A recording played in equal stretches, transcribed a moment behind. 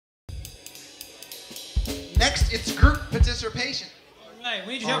Next, it's group participation. All right,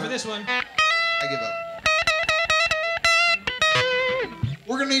 we need your help for this one. I give up.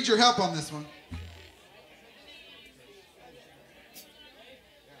 We're gonna need your help on this one.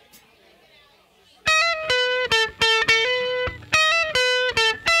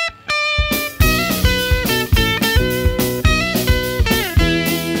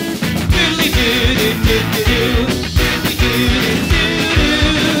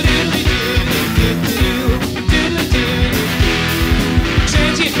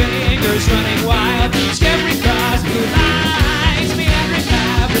 Running wild, Discovery Cross, blue lights, meandering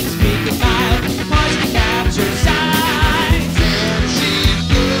fabrics, speaking mild, pausing to capture signs. And she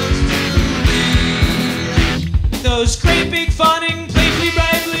looks to me. Those great big fawning, playfully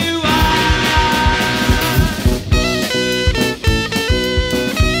bright blue eyes.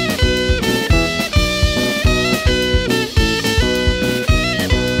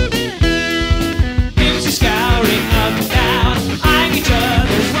 Names are scouring up and down, eyeing each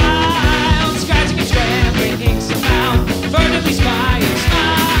other's wild, scratching and scrambling, inks and found, furtively spying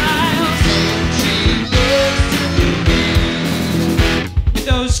smiles. She looks to me.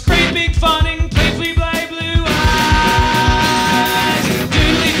 Those great big fawning, playfully bright blue eyes.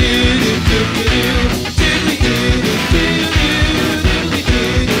 Doodly-doo, doodly-doo, doodly-doo, doodly-doo,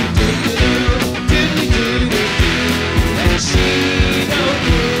 doodly-doo. And she don't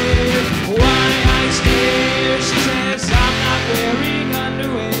care why I stare. She says I'm not wearing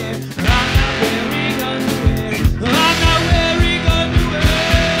underwear. I'm not wearing underwear. I'm not wearing underwear.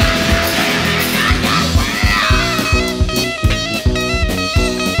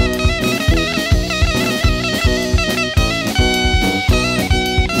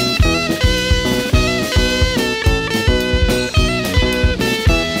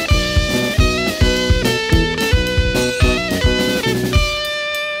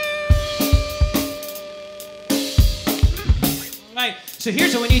 Right, so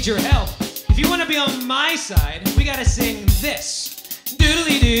here's where we need your help. If you want to be on my side, we gotta sing this.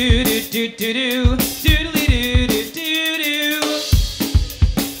 Doodly doo doo doo doo doo, doodly doo doo doo doo.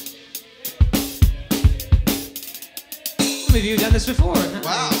 Some of you have done this before. Nice.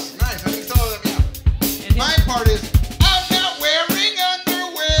 Wow, nice. I think some of them, yeah. And My part is, I'm not wearing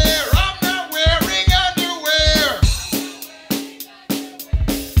underwear. I'm not wearing underwear.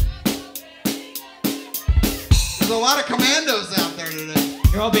 There's a lot of commandos out there today.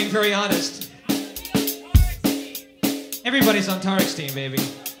 You're all being very honest. Everybody's on Tarek's team, baby.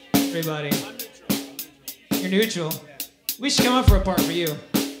 Everybody. You're neutral. We should come up for a part for you.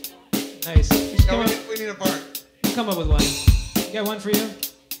 Nice. We should No, come up. we need a part. We'll come up with one. You got one for you?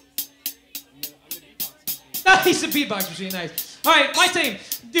 Nice, a beatbox machine, nice. All right, my team.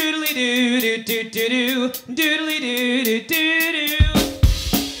 Doodly doo doo doo doo doo, doodly doo doo doo doo.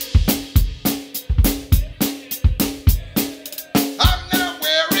 I'm not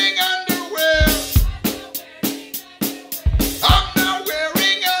wearing underwear. I'm not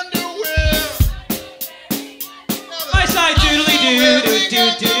wearing underwear. My side, doodly doo doo doo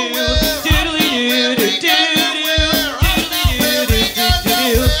doo, doodly doo doo doo doo, doodly doo doo doo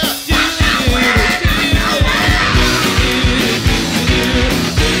doo,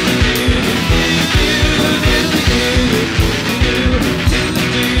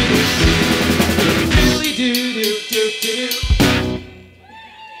 doodly doo doo doo doo.